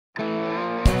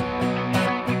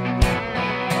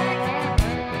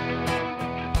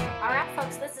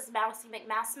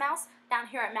Mouse down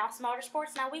here at Mouse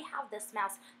Motorsports. Now we have this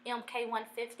Mouse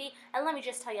MK150, and let me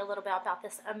just tell you a little bit about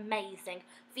this amazing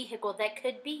vehicle that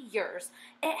could be yours.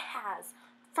 It has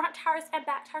front tires and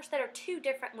back tires that are two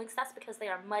different lengths. That's because they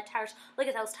are mud tires. Look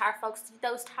at those tire, folks.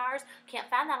 Those tires, can't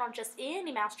find that on just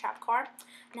any mousetrap car.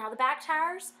 Now the back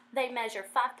tires, they measure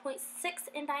 5.6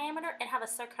 in diameter and have a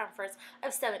circumference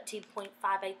of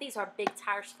 17.58. These are big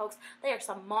tires, folks. They are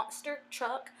some monster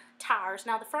truck tires.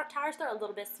 Now the front tires, they're a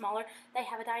little bit smaller. They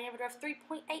have a diameter of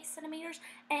 3.8 centimeters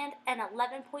and an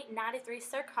 11.93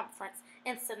 circumference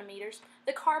in centimeters.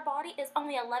 The car body is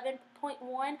only 11.1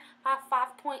 by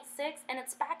 5.6, and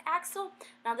its back axle,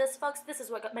 now this, folks, this is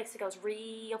what makes it go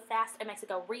real fast. It makes it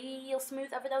go real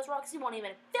smooth over those rocks. You won't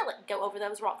even feel it go over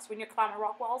those rocks when you're climbing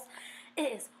rock walls.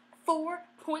 It is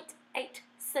 4.8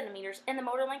 centimeters in the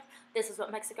motor length. This is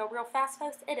what makes it go real fast,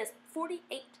 folks. It is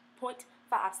 48.5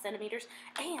 centimeters.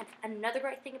 And another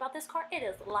great thing about this car, it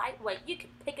is lightweight. You can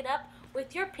pick it up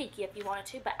with your pinky if you wanted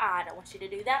to, but I don't want you to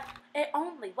do that. It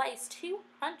only weighs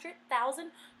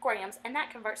 200,000 grams, and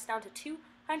that converts down to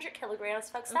 200 kilograms,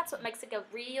 folks. That's what makes it go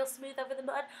real smooth over the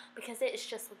mud, because it is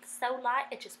just so light,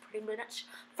 it just pretty much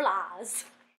flies.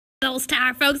 Those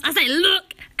tires, folks. I say,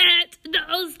 look at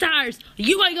those tires.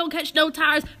 You ain't gonna catch no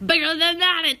tires bigger than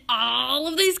that in all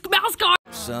of these mouse cars.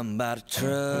 Somebody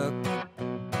truck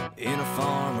in a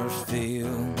farmer's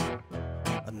field,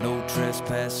 a no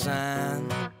trespass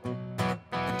sign,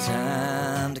 and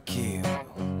time to kill.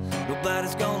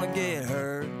 Nobody's gonna get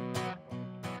hurt.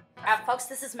 Folks,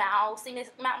 this is Mouse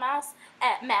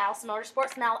at Mouse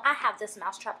Motorsports. Now, I have this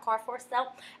mousetrap car for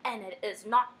sale, and it is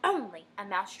not only a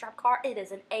mousetrap car, it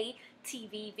is an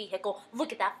ATV vehicle.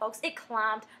 Look at that, folks. It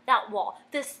climbed that wall.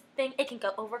 This thing, it can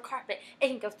go over carpet, it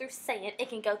can go through sand, it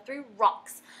can go through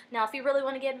rocks. Now, if you really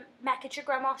want to get mad at your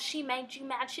grandma, she made you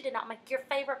mad, she did not make your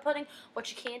favorite pudding, what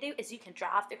you can do is you can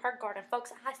drive through her garden.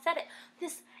 Folks, I said it.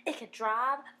 It could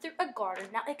drive through a garden.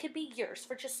 Now, it could be yours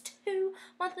for just 2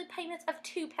 monthly payments of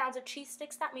 2 pounds of cheese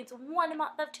sticks. That means 1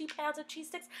 month of 2 pounds of cheese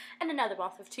sticks and another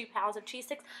month of 2 pounds of cheese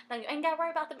sticks. Now, you ain't got to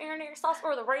worry about the marinara sauce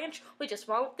or the ranch. We just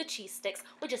want the cheese sticks.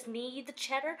 We just need the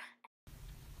cheddar.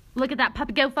 Look at that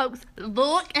puppy go, folks.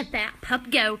 Look at that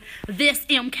puppy go. This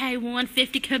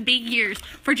MK150 could be yours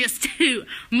for just 2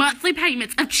 monthly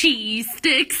payments of cheese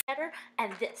sticks.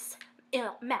 And this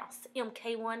Mouse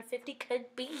MK150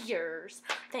 could be yours.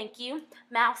 Thank you.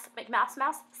 Mouse,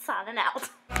 McMouse, signing out.